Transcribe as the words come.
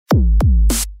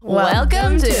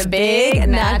Welcome to Big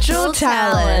Natural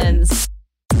Talents.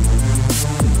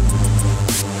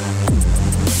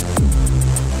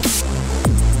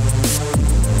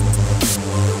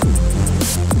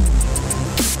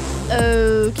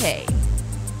 Okay.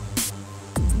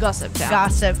 Gossip time.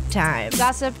 Gossip time.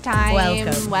 Gossip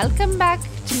time. Welcome back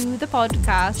to the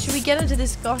podcast. Should we get into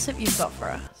this gossip you've got for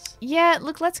us? Yeah,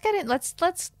 look, let's get it.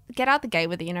 Let's get out the gate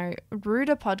with it.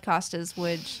 Ruder podcasters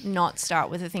would not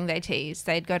start with the thing they tease.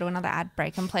 They'd go to another ad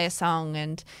break and play a song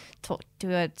and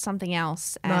do something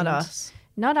else. And Not us.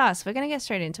 Not us. We're going to get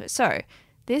straight into it. So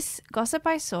this gossip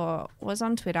I saw was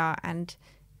on Twitter and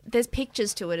there's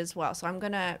pictures to it as well. So I'm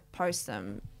going to post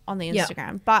them on the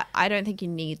Instagram. But I don't think you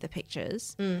need the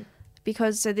pictures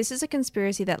because so this is a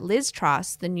conspiracy that Liz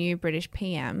Truss, the new British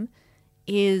PM,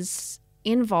 is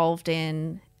involved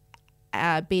in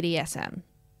BDSM.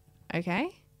 Okay?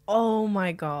 Oh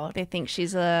my God. They think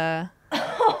she's Oh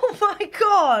my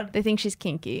God. they think she's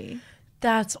kinky.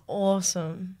 That's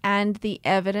awesome. And the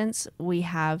evidence we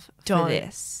have for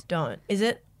this. Is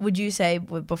it, would you say,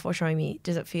 before showing me,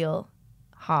 does it feel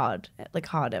hard, like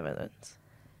hard evidence?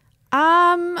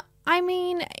 I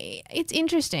mean, it's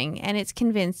interesting and it's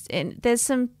convinced and there's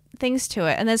some things to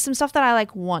it and there's some stuff that I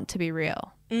want to be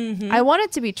real. Mm-hmm. I want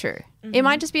it to be true. Mm-hmm. It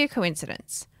might just be a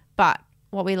coincidence, but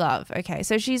what we love. Okay.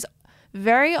 So she's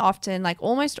very often,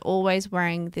 almost always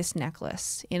wearing this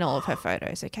necklace in all of her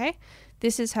photos. Okay.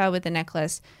 This is her with the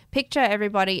necklace. Picture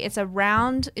everybody. It's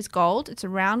gold. It's a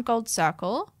round gold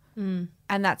circle. Mm.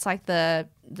 And that's the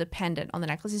pendant on the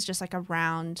necklace is just a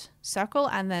round circle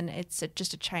and then it's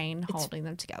just a chain holding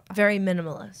them together. Very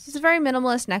minimalist. It's a very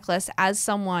minimalist necklace. As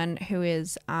someone who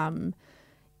is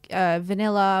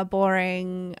vanilla,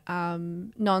 boring,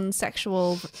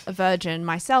 non-sexual virgin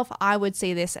myself, I would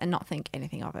see this and not think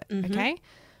anything of it, okay?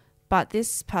 But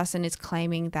this person is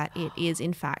claiming that it is,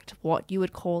 in fact, what you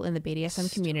would call in the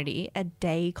BDSM community a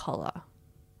day collar.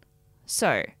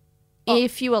 So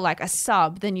if you were a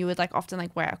sub, then you would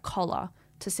often wear a collar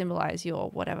to symbolize your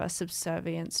whatever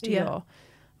subservience to your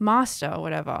master or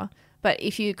whatever. But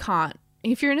if you're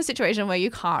in a situation where you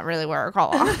can't really wear a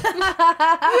collar,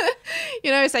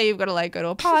 say you've got to go to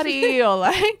a party or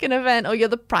an event or you're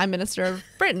the Prime Minister of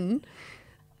Britain,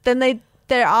 then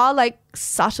there are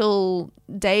subtle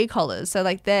day collars. So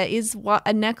there is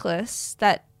a necklace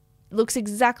that looks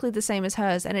exactly the same as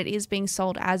hers and it is being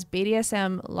sold as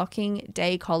BDSM locking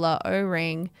day collar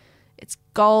O-ring. It's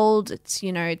gold,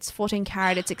 it's 14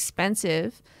 karat, it's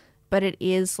expensive, but it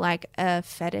is a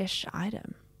fetish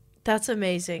item. That's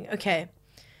amazing. Okay.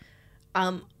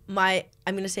 I'm going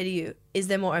to say to you, is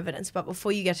there more evidence? But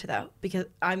before you get to that, because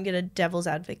I'm going to devil's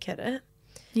advocate it.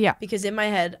 Yeah. Because in my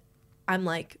head, I'm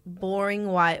boring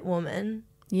white woman.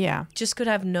 Yeah. Just could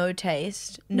have no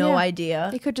taste, no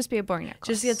idea. It could just be a boring necklace.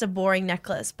 Just gets a boring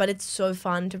necklace, but it's so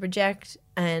fun to project.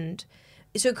 And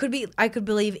so it could be, I could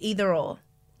believe either or.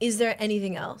 Is there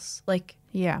anything else?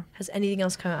 Has anything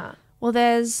else come out? Well,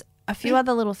 there's a few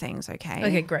other little things, okay?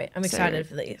 Okay, great. I'm excited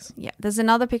for these. Yeah. There's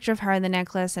another picture of her in the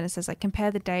necklace and it says compare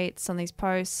the dates on these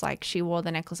posts. She wore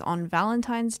the necklace on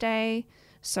Valentine's Day.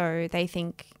 So they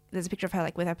think there's a picture of her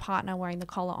with her partner wearing the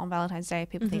collar on Valentine's Day.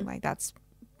 People think that's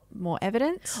more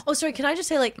evidence. Oh, sorry. Can I just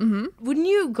say wouldn't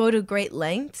you go to great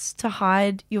lengths to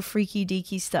hide your freaky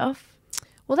deaky stuff?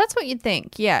 Well, that's what you'd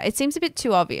think. Yeah, it seems a bit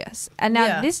too obvious. And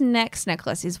now this next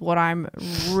necklace is what I'm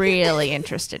really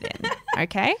interested in,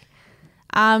 okay?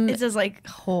 It says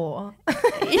whore.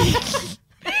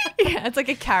 Yeah, it's a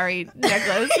carry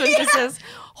necklace which just says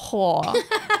whore.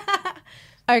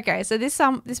 Okay, so this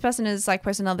person is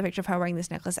posted another picture of her wearing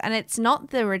this necklace and it's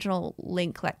not the original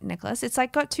link necklace. It's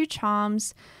got two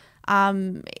charms.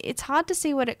 It's hard to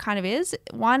see what it kind of is.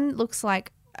 One looks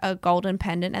like a golden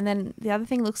pendant and then the other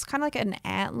thing looks kind of like an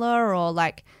antler or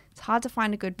it's hard to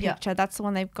find a good picture. Yeah. That's the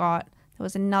one they've got. There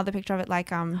was another picture of it like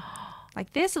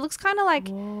this. It looks kind of like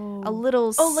a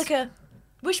little like a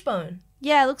wishbone.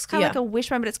 Yeah, it looks kind of like a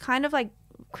wishbone, but it's kind of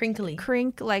crinkly,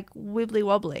 wibbly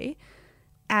wobbly.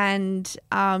 And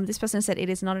this person said it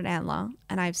is not an antler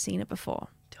and I've seen it before.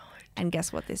 Don't. And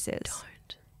guess what this is?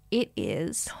 Don't. It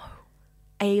is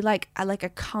a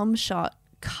cum shot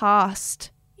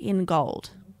cast in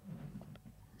gold.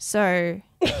 So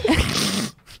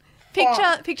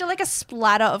picture a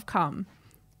splatter of cum,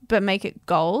 but make it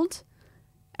gold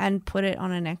and put it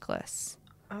on a necklace.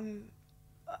 I'm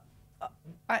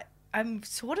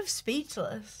sort of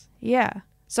speechless. Yeah.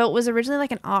 So it was originally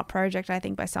an art project, I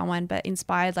think, by someone, but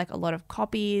inspired a lot of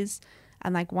copies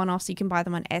and one-offs. You can buy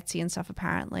them on Etsy and stuff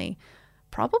apparently.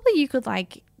 Probably you could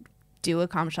do a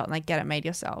cum shot and get it made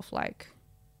yourself.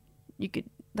 You could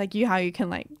how you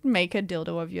can make a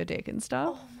dildo of your dick and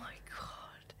stuff. Oh my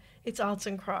God. It's arts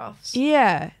and crafts.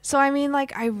 Yeah. So I mean,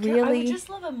 like, I would just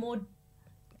love a more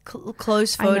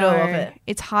close photo of it.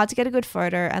 It's hard to get a good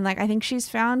photo, and like I think she's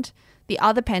found the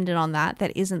other pendant on that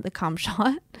isn't the cum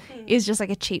shot is just like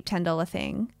a cheap $10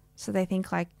 thing. So they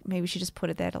think like maybe she just put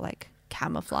it there to like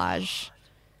camouflage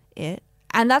it.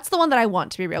 And that's the one that I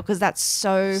want to be real because that's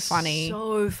so funny.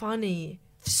 So funny.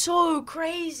 So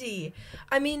crazy.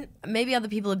 I mean, maybe other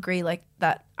people agree like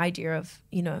that idea of,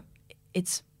 you know,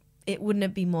 wouldn't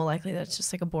it be more likely that it's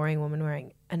just like a boring woman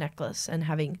wearing a necklace and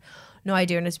having no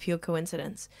idea and it's pure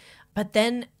coincidence. But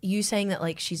then you saying that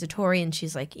like she's a Tory and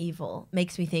she's like evil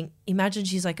makes me think, imagine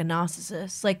she's like a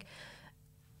narcissist. Like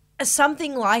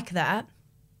something like that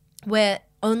where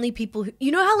only people who,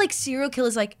 you know how like serial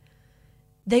killers like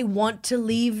they want to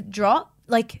leave drop?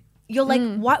 Like you're like,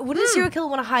 why wouldn't a serial killer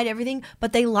want to hide everything?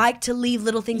 But they like to leave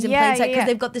little things in plain sight because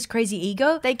they've got this crazy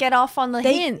ego. They get off on the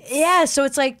hints. Yeah, so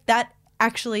it's like that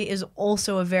actually is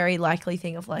also a very likely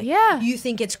thing of like, you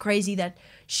think it's crazy that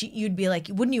you'd be like,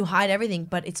 wouldn't you hide everything?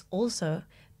 But it's also,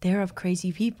 there are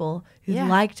crazy people who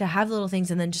like to have little things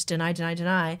and then just deny.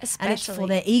 Especially. And it's for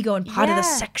their ego and part of the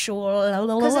sexual.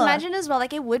 Because imagine as well,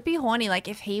 like it would be horny, like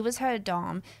if he was her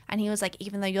dom and he was like,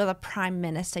 even though you're the prime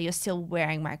minister, you're still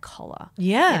wearing my collar.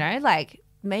 Yeah. You know, like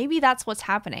maybe that's what's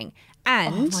happening.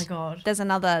 And oh my God. There's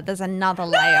another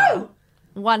layer.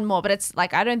 One more, but it's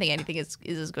like I don't think anything is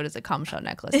as good as a cum shot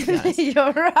necklace, to be honest.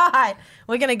 You're right.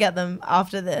 We're gonna get them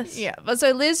after this. Yeah. But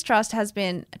so Liz Truss has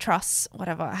been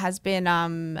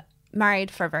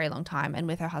married for a very long time and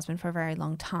with her husband for a very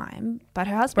long time. But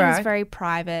her husband is very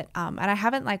private. And I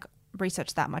haven't like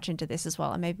researched that much into this as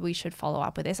well. And maybe we should follow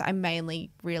up with this. I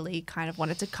mainly really kind of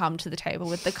wanted to come to the table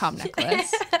with the cum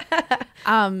necklace.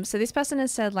 So this person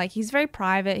has said like he's very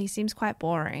private. He seems quite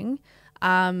boring.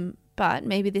 But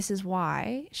maybe this is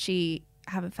why she,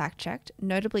 haven't fact checked,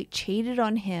 notably cheated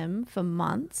on him for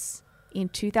months in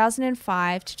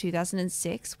 2005 to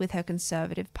 2006 with her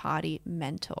Conservative Party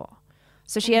mentor.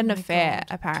 So she had an affair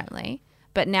apparently,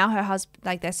 but now her husband,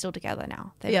 like they're still together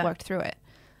now. They've worked through it.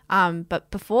 But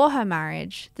before her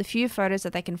marriage, the few photos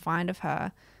that they can find of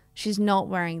her, she's not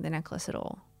wearing the necklace at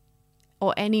all.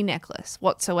 Or any necklace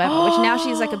whatsoever, which now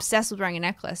she's like obsessed with wearing a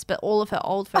necklace. But all of her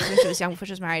old photos when she was young, before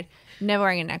she was married, never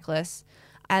wearing a necklace.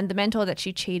 And the mentor that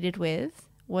she cheated with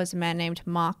was a man named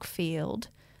Mark Field,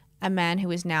 a man who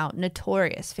is now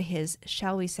notorious for his,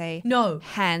 shall we say,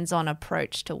 hands-on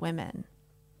approach to women.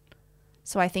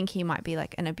 So I think he might be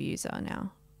like an abuser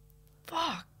now.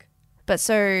 Fuck. But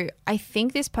so I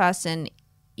think this person,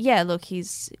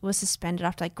 was suspended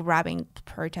after like grabbing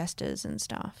protesters and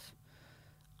stuff.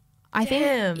 I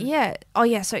think, it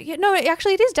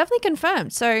is definitely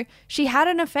confirmed. So she had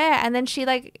an affair and then she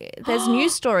there's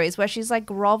news stories where she's like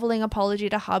groveling apology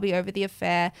to hubby over the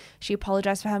affair. She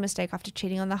apologized for her mistake after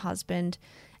cheating on the husband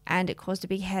and it caused a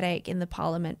big headache in the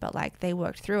parliament, but like they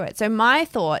worked through it. So my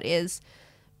thought is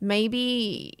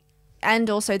maybe, and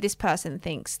also this person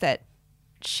thinks that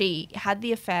she had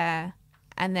the affair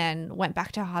and then went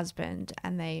back to her husband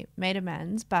and they made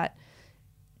amends, but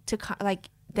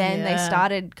then they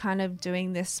started kind of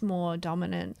doing this more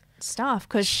dominant stuff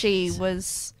because she'd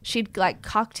like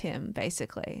cucked him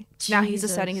basically. Jesus. Now he's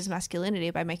asserting his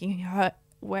masculinity by making her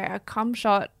wear a cum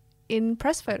shot in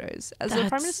press photos as the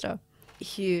prime minister.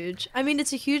 Huge. I mean,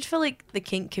 it's a huge for like the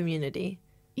kink community.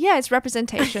 Yeah, it's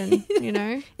representation, you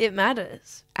know. It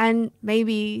matters. And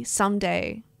maybe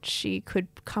someday she could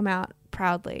come out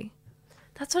proudly.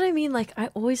 That's what I mean. Like, I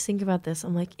always think about this.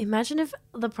 I'm like, imagine if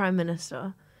the prime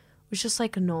minister was just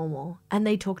like normal and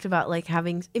they talked about like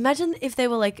imagine if they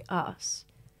were like us.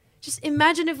 Just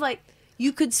imagine if like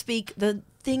you could speak the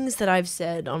things that I've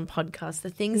said on podcasts, the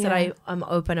things that I am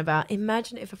open about.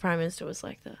 Imagine if a prime minister was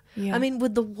like that. Yeah. I mean,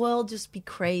 would the world just be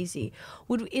crazy?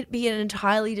 Would it be an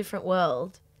entirely different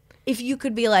world? If you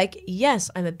could be like, yes,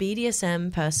 I'm a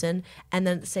BDSM person and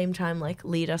then at the same time like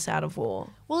lead us out of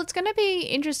war. Well, it's going to be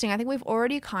interesting. I think we've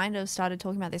already kind of started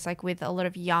talking about this like with a lot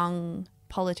of young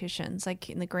politicians like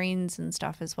in the Greens and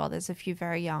stuff as well. There's a few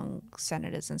very young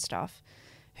senators and stuff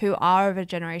who are of a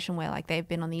generation where like they've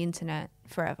been on the internet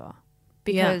forever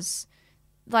because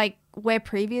like where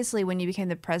previously when you became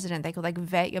the president they could like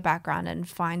vet your background and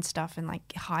find stuff and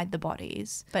like hide the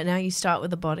bodies, but now you start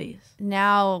with the bodies.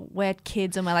 Now we're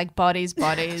kids and we're like bodies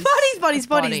bodies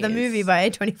the movie by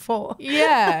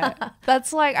A24.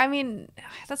 That's like, I mean,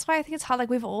 that's why I think it's hard. Like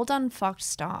we've all done fucked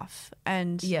stuff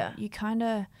and you kind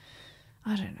of,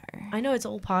 I don't know. I know it's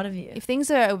all part of you. If things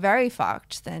are very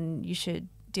fucked, then you should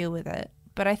deal with it.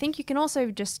 But I think you can also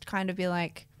just kind of be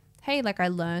like, hey, like I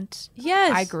learnt.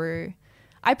 Yes. I grew.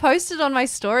 I posted on my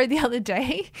story the other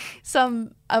day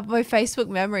some of my Facebook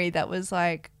memory that was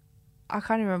like, I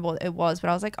can't even remember what it was, but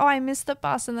I was like, oh, I missed the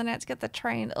bus and then I had to get the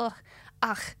train. Ugh,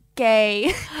 gay.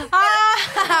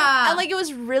 And like it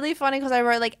was really funny because I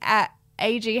wrote like at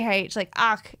AGH, like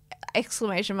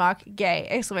exclamation mark, gay,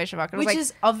 exclamation mark. Which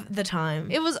is of the time.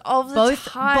 It was of the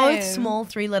time. Both small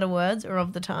 3-letter words are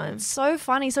of the time. It's so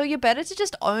funny. So you're better to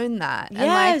just own that and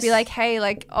like be like, hey,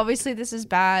 like obviously this is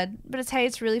bad, but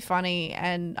it's really funny,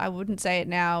 and I wouldn't say it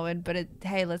now,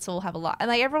 hey, let's all have a laugh. And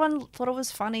like everyone thought it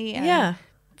was funny. And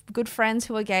good friends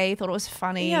who are gay thought it was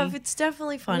funny. Yeah, it's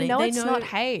definitely funny. It's not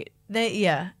hate.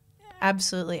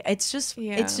 Absolutely. It's just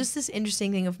this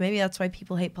interesting thing of maybe that's why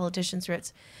people hate politicians, where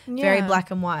it's very black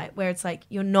and white, where it's like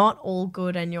you're not all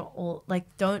good and you're all like,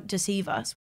 don't deceive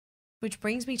us. Which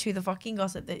brings me to the fucking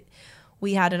gossip that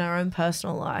we had in our own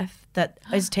personal life that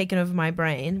has taken over my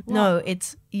brain. What? No,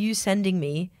 it's you sending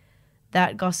me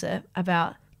that gossip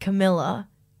about Camilla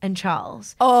and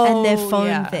Charles and their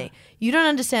phone thing. You don't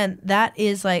understand. That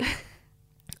is like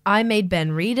I made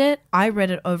Ben read it. I read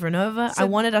it over and over. I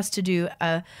wanted us to do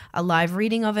a live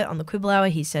reading of it on the Quibble Hour.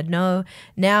 He said no.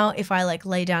 Now, if I like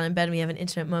lay down in bed and we have an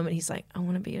intimate moment, he's like, I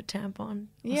want to be a tampon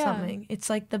or something. It's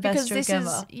like the best joke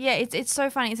ever. It's so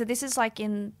funny. So this is like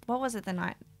in, what was it,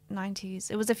 the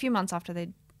 90s? It was a few months after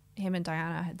him and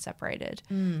Diana had separated.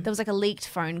 There was like a leaked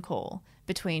phone call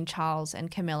between Charles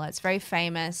and Camilla. It's very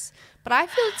famous, but I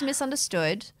feel it's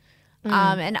misunderstood.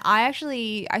 And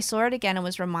I saw it again and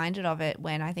was reminded of it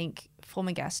when I think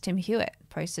former guest Tim Hewitt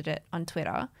posted it on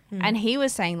Twitter, and he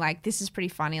was saying like, this is pretty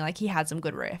funny. Like he had some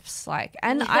good riffs, like,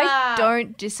 and I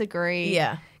don't disagree.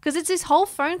 Yeah. Because it's this whole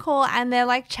phone call and they're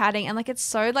like chatting and like, it's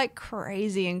so like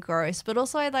crazy and gross, but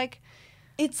also like,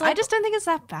 it's like, I just don't think it's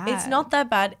that bad. It's not that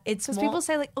bad. It's because people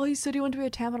say like, oh, you said you want to be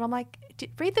a tampon. I'm like,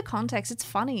 read the context. It's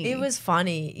funny. It was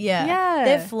funny. Yeah.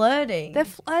 They're flirting.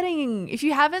 If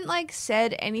you haven't like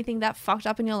said anything that fucked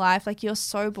up in your life, like you're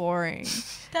so boring.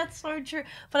 That's so true.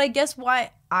 But I guess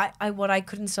why what I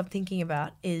couldn't stop thinking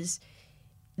about is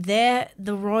they're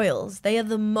the royals. They are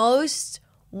the most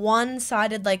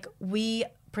one-sided, like we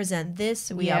present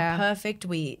this, we are perfect,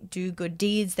 we do good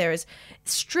deeds, there is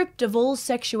stripped of all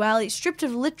sexuality, stripped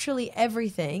of literally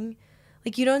everything.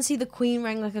 Like you don't see the queen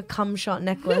wearing like a cum shot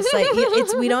necklace, like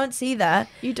we don't see that.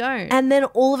 You don't. And then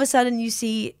all of a sudden you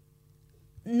see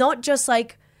not just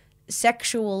like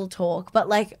sexual talk, but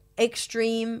like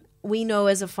extreme, we know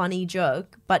as a funny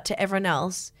joke, but to everyone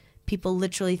else people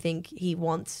literally think he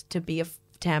wants to be a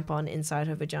tampon inside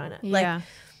her vagina. Like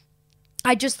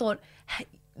I just thought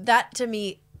that to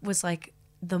me was like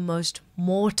the most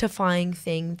mortifying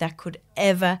thing that could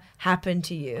ever happen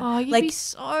to you. Oh, you'd like, be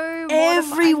so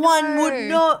mortified. Everyone would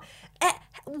know.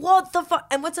 What the fuck?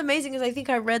 And what's amazing is I think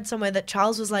I read somewhere that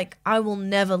Charles was like, I will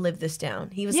never live this down.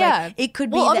 He was like, it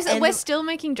could be the end. We're still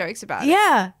making jokes about it.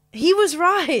 Yeah, he was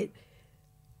right.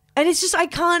 And it's just, I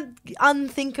can't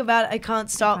unthink about it. I can't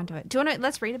stop. I can't do it. Do you want to,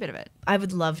 let's read a bit of it. I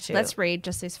would love to. Let's read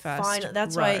just this first. Fine.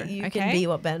 That's why you can be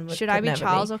what Ben would. Should I be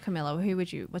Charles or Camilla?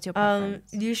 What's your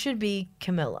preference? You should be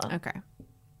Camilla. Okay.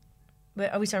 Wait,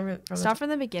 are we starting from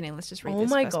the beginning? Let's just read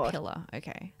this first pillar.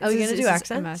 Okay. Are we going to do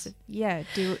accents? Yeah.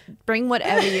 Bring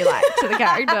whatever you like to the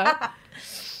character.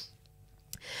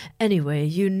 Anyway,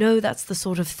 you know that's the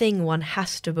sort of thing one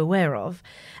has to beware of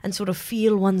and sort of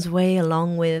feel one's way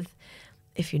along with,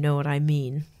 if you know what I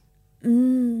mean.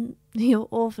 You're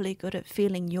awfully good at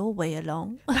feeling your way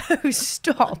along. Oh,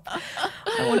 stop.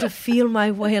 I want to feel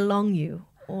my way along you,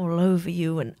 all over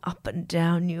you and up and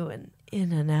down you and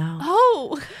in and out.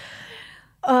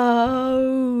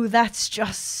 Oh, that's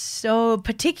just so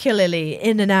particularly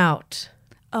in and out.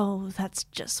 Oh, that's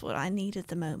just what I need at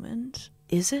the moment.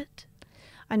 Is it?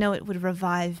 I know it would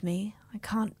revive me. I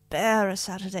can't bear a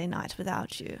Saturday night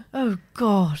without you. Oh,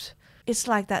 God. It's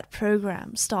like that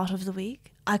program, Start of the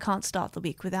Week. I can't start the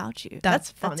week without you.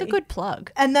 That's funny. That's a good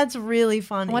plug. And that's really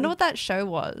funny. I wonder what that show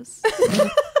was.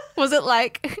 Was it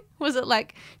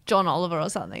like John Oliver or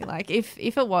something? Like if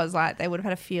it was, like, they would have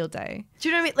had a field day. Do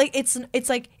you know what I mean? Like it's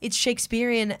like it's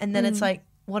Shakespearean, and then it's like,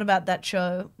 what about that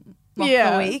show?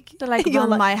 Week. They like run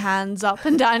my hands up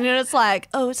and down, and it's like,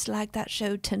 oh, it's like that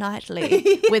show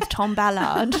Tonightly with Tom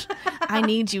Ballard. I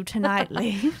need you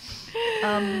tonightly.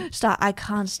 I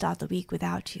can't start the week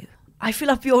without you. I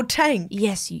fill up your tank.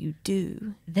 Yes, you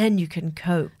do. Then you can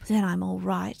cope. Then I'm all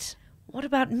right. What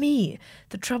about me?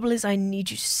 The trouble is I need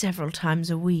you several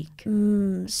times a week.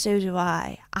 So do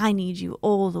I. I need you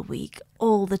all the week,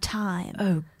 all the time.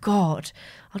 Oh, God.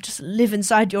 I'll just live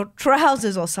inside your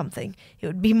trousers or something. It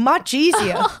would be much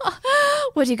easier.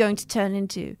 What are you going to turn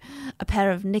into? A pair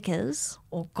of knickers?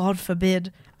 Or, God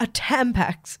forbid, a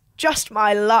Tampax. Just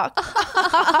my luck.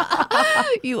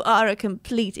 You are a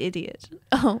complete idiot.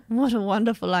 Oh, what a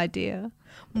wonderful idea.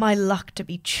 My luck to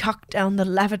be chucked down the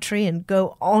lavatory and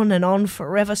go on and on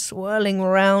forever, swirling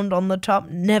round on the top,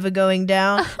 never going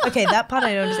down. Okay, that part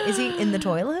I don't understand. Is he in the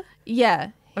toilet?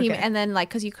 Yeah. Okay. And then, like,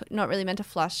 because you're not really meant to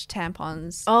flush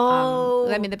tampons. Oh.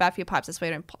 I mean, they're bad for your pipes. That's why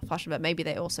you don't flush them. But maybe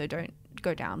they also don't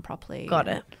go down properly. Got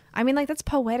it. I mean, like, that's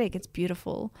poetic. It's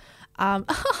beautiful.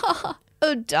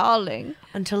 Oh, darling.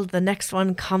 Until the next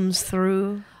one comes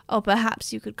through. Oh,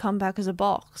 perhaps you could come back as a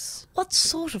box. What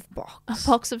sort of box? A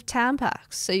box of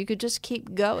Tampax. So you could just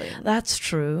keep going. That's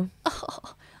true.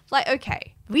 Like,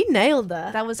 okay. We nailed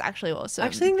that. That was actually awesome. I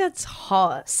actually think that's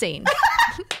hot. Scene.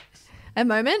 A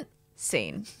moment.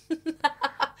 Scene.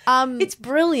 It's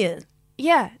brilliant.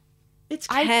 Yeah. It's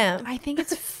camp. I think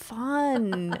it's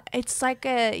fun. It's like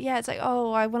it's like,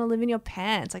 oh, I want to live in your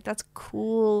pants. Like, that's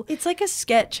cool. It's like a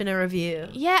sketch and a review.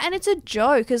 Yeah, and it's a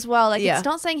joke as well. Like, Yeah. it's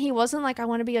not saying he wasn't like, I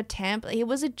want to be your temp. He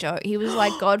was a joke. He was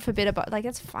like, God forbid about, like,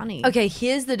 it's funny. Okay,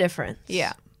 here's the difference.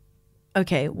 Yeah.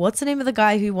 Okay, what's the name of the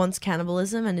guy who wants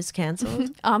cannibalism and is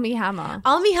cancelled? Army Hammer.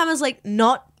 Armie Hammer's like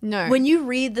not. No. When you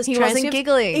read this He wasn't transcript,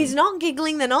 giggling. He's not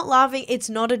giggling. They're not laughing. It's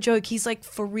not a joke. He's like,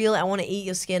 for real, I want to eat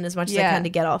your skin as much as I Yeah. can to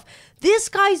get off. This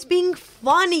guy's being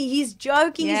funny. He's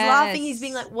joking. He's Yes. laughing. He's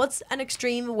being like, what's an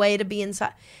extreme way to be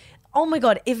inside? Oh my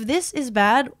God, if this is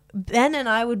bad, Ben and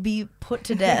I would be put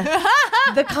to death.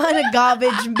 The kind of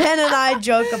garbage Ben and I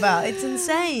joke about. It's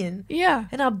insane. Yeah.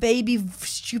 And our baby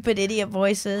stupid idiot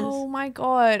voices. Oh my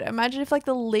God. Imagine if like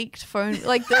the leaked phone,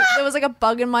 like there was like a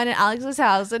bug in mine in Alex's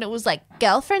house and it was like,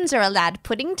 girlfriends are allowed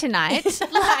pudding tonight.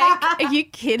 Like, are you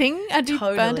kidding? I'd be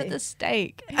burnt Totally. at the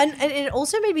stake. And it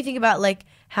also made me think about like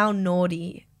how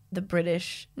naughty the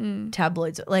British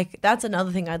tabloids are. Like that's another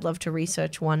thing I'd love to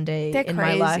research one day They're in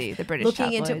crazy, my life. the British Looking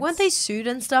into tabloids. weren't they sued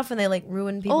and stuff and they like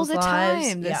ruin All people's the lives?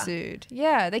 time they're sued.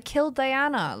 Yeah, they killed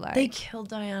Diana. Like, They killed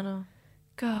Diana.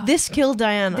 God. This killed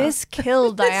Diana. This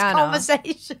killed Diana. This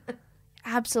conversation.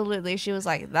 Absolutely. She was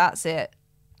like, that's it.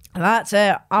 That's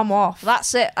it. I'm off.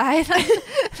 That's it.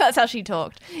 That's how she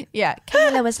talked. Yeah.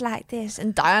 Kayla was like this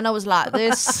and Diana was like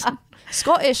this.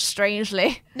 Scottish,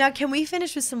 strangely. Now, can we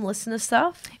finish with some listener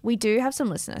stuff? We do have some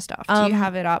listener stuff. Do you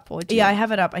have it up or do Yeah, I you?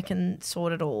 have it up. I can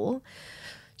sort it all.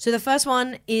 So the first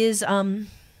one is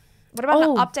What about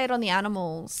an update on the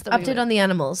animals? update on the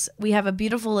animals. We have a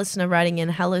beautiful listener writing in.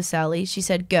 Hello, Sally. She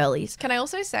said, girlies. Can I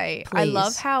also say, I Please.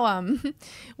 love how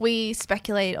we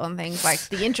speculate on things like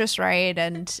the interest rate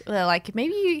and they're like,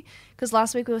 maybe you, because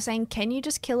last week we were saying, can you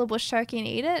just kill a bush turkey and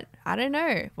eat it? I don't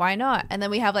know. Why not? And then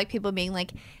we have like people being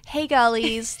like, hey,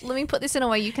 girlies, let me put this in a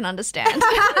way you can understand.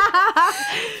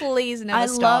 Please never I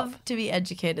stop. love to be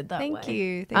educated that way. Thank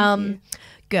you. Thank you.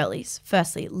 Girlies,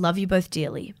 firstly, love you both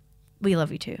dearly. We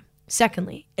love you too.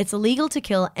 Secondly, it's illegal to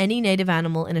kill any native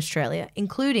animal in Australia,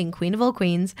 including Queen of all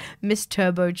Queens, Miss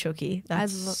Turbo Chucky.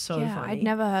 That's so funny. I'd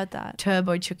never heard that.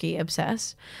 Turbo Chucky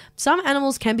obsessed. Some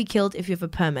animals can be killed if you have a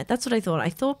permit. That's what I thought. I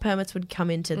thought permits would come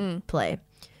into play.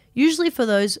 Usually for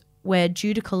those where,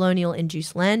 due to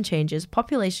colonial-induced land changes,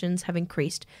 populations have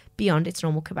increased beyond its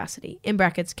normal capacity. In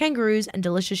brackets, kangaroos and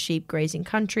delicious sheep grazing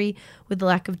country with the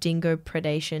lack of dingo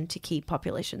predation to keep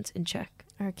populations in check.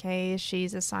 Okay,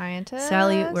 she's a scientist.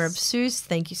 Sally, we're obsessed.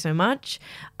 Thank you so much.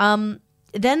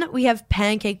 Then we have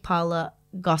Pancake Parlor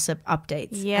gossip updates.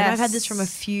 Yes. And I've had this from a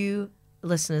few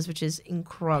listeners, which is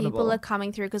incredible. People are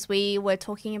coming through because we were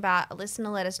talking about, a listener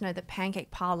let us know that Pancake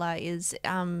Parlor is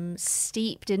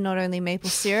steeped in not only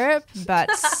maple syrup, but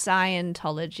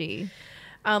Scientology.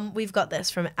 We've got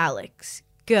this from Alex.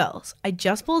 Girls, I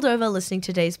just pulled over listening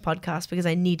to today's podcast because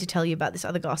I need to tell you about this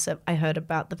other gossip I heard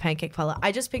about the Pancake Parlor.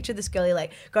 I just picture this girlie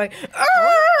like going,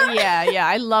 "Arr!" Yeah,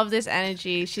 I love this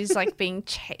energy. She's like being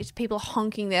chased, people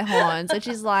honking their horns, and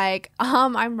she's like,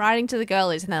 I'm writing to the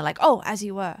girlies, and they're like, oh, as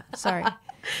you were. Sorry.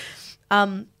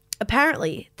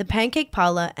 Apparently, the Pancake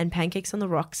Parlor and Pancakes on the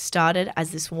Rocks started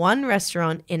as this one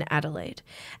restaurant in Adelaide,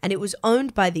 and it was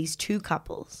owned by these two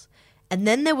couples. And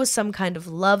then there was some kind of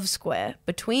love square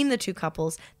between the two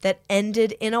couples that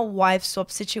ended in a wife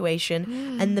swap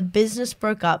situation, and the business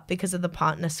broke up because of the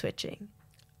partner switching.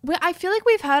 I feel like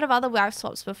we've heard of other wife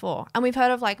swaps before, and we've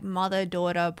heard of like mother,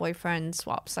 daughter, boyfriend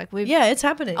swaps. Like Yeah, it's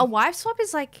happening. a wife swap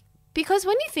is like, because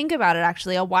when you think about it,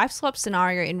 actually, a wife swap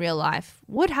scenario in real life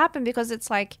would happen because it's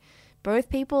like both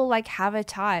people like have a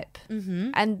type,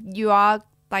 and you are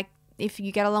like, if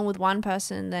you get along with one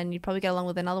person, then you'd probably get along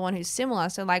with another one who's similar.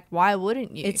 So like, why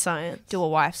wouldn't you It's science. do a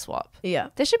wife swap? Yeah.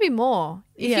 There should be more.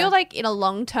 If Yeah. you're like in a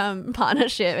long-term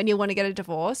partnership and you want to get a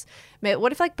divorce,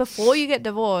 what if like before you get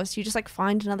divorced, you just like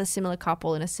find another similar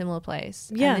couple in a similar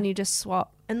place, Yeah. and then you just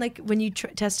swap? And like when you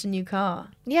test a new car,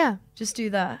 Yeah. just do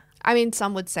that. I mean,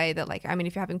 some would say that, like, I mean,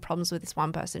 if you're having problems with this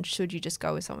one person, should you just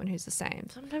go with someone who's the same?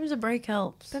 Sometimes a break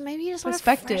helps. But maybe you just want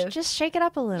Perspective. to just shake it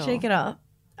up a little. Shake it up.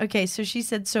 Okay, so she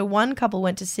said, so one couple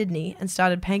went to Sydney and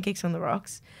started Pancakes on the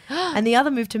Rocks, and the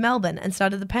other moved to Melbourne and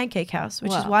started the Pancake House,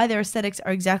 which is why their aesthetics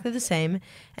are exactly the same.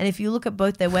 And if you look at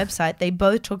both their website, they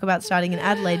both talk about starting in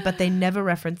Adelaide, but they never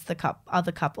reference the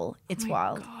other couple. It's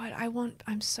wild. God,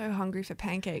 I'm so hungry for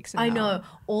pancakes. I know.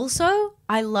 Also,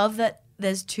 I love that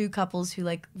there's two couples who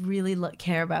like really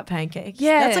care about pancakes.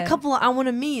 Yeah. That's a couple I want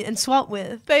to meet and swap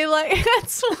with. They like,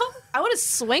 I want to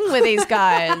swing with these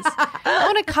guys. I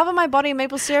want to cover my body in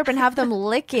maple syrup and have them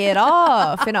lick it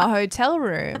off in a hotel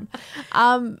room.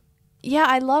 Yeah,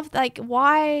 I love, like,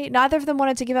 why neither of them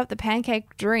wanted to give up the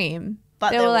pancake dream.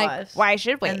 But they their were like, wives why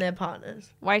should we? and their partners.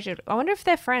 Why should I wonder if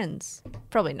they're friends?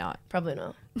 Probably not. Probably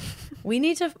not. We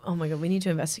need to, oh my God, we need to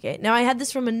investigate. Now, I had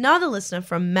this from another listener,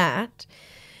 from Matt.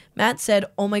 Matt said,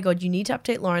 oh my God, you need to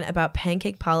update Lauren about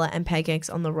Pancake Parlor and Pancakes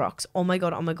on the Rocks. Oh my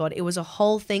God, oh my God. It was a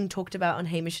whole thing talked about on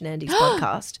Hamish and Andy's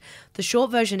podcast. The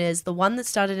short version is the one that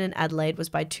started in Adelaide was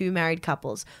by two married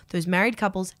couples. Those married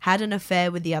couples had an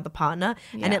affair with the other partner,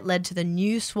 and it led to the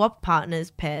new swap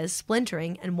partners pairs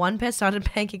splintering, and one pair started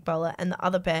Pancake Parlor and the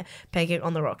other pair Pancake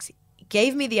on the Rocks.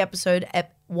 Gave me the episode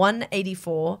at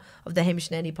 184 of the Hamish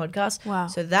and Andy podcast. Wow.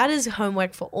 So that is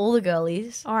homework for all the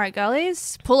girlies. All right,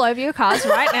 girlies, pull over your cars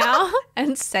right now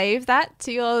and save that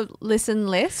to your listen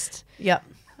list. Yep.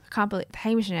 I can't believe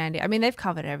Hamish and Andy. I mean, they've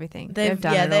covered everything. They've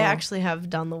done it they all. actually have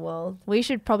done the world. We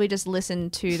should probably just listen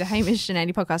to the Hamish and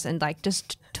Andy podcast and like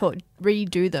just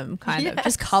redo them, kind of.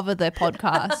 Just cover their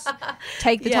podcast,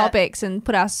 take the topics and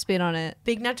put our spin on it.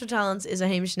 Big Natural Talents is a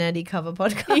Hamish and Andy cover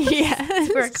podcast. Yeah,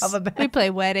 we're a cover band. We play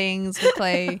weddings, we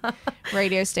play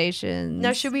radio stations.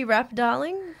 Now, should we wrap,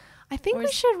 darling? I think we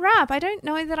should wrap. I don't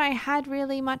know that I had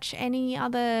really much any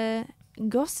other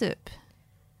gossip.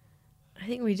 I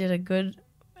think we did a good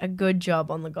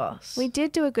job on the goss. We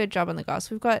did do a good job on the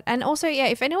goss. We've got, and also, yeah,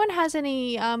 if anyone has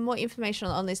any more information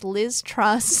on this Liz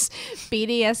Truss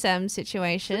BDSM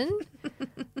situation,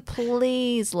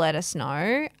 please let us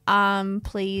know.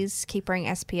 Please keep wearing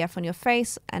SPF on your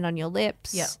face and on your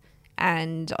lips. Yep.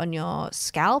 And on your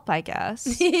scalp, I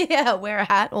guess. Yeah, wear a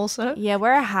hat also. Yeah,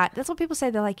 wear a hat. That's what people say.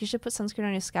 They're like, you should put sunscreen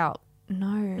on your scalp.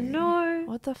 No.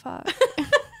 What the fuck?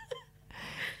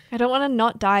 I don't want to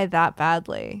not die that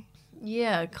badly.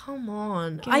 Yeah, come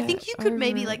on. Get I think you could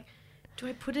maybe over like, do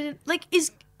I put it in? Like,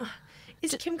 is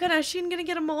Kim Kardashian gonna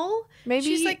get a mole? Maybe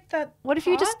she's like that. What if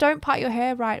you just don't part your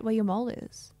hair right where your mole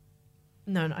is?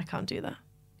 No, I can't do that.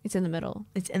 It's in the middle.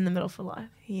 It's in the middle for life.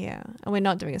 Yeah, and we're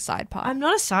not doing a side part. I'm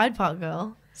not a side part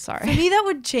girl. Sorry. For me, that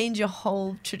would change your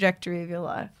whole trajectory of your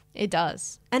life, It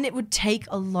does. and it would take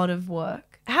a lot of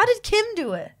work. How did Kim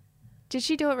do it? Did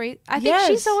she do it? I think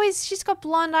Yes. she's got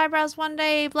blonde eyebrows one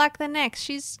day, black the next.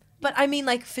 But I mean,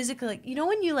 like, physically, like, you know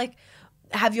when you like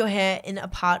have your hair in a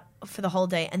part for the whole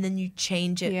day and then you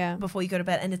change it before you go to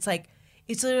bed, and it's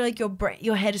literally like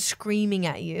your head is screaming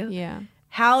at you. Yeah.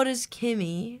 How does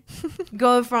Kimmy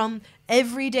go from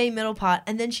everyday middle part,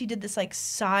 and then she did this like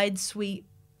side sweep?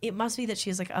 It must be that she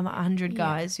has like 100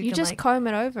 guys who You can just like, comb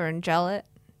it over and gel it.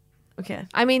 okay.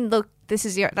 I mean, look,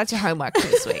 that's your homework for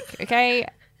this week. Okay,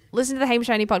 listen to the Hamish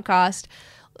and Andy podcast.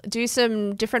 Do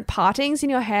some different partings in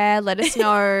your hair. Let us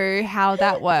know how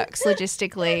that works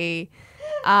logistically.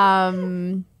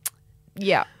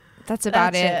 Yeah, that's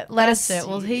about it. Let us.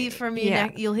 We'll hear from you. Yeah.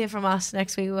 You'll hear from us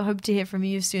next week. We'll hope to hear from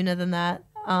you sooner than that.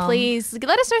 Please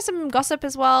let us know some gossip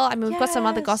as well. I mean, we've got some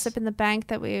other Yes. gossip in the bank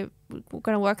that we're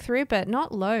going to work through, but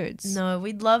not loads. No,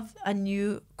 we'd love a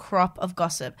new crop of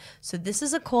gossip. So this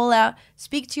is a call out.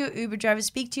 Speak to your Uber driver,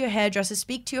 speak to your hairdresser,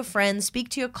 speak to your friends, speak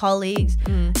to your colleagues.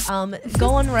 Go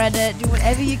on Reddit, do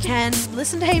whatever you can.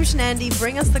 Listen to Hamish and Andy,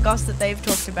 bring us the gossip that they've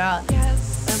talked about.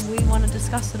 Yes. And we want to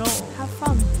discuss it all. Have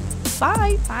fun.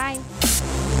 Bye. Bye.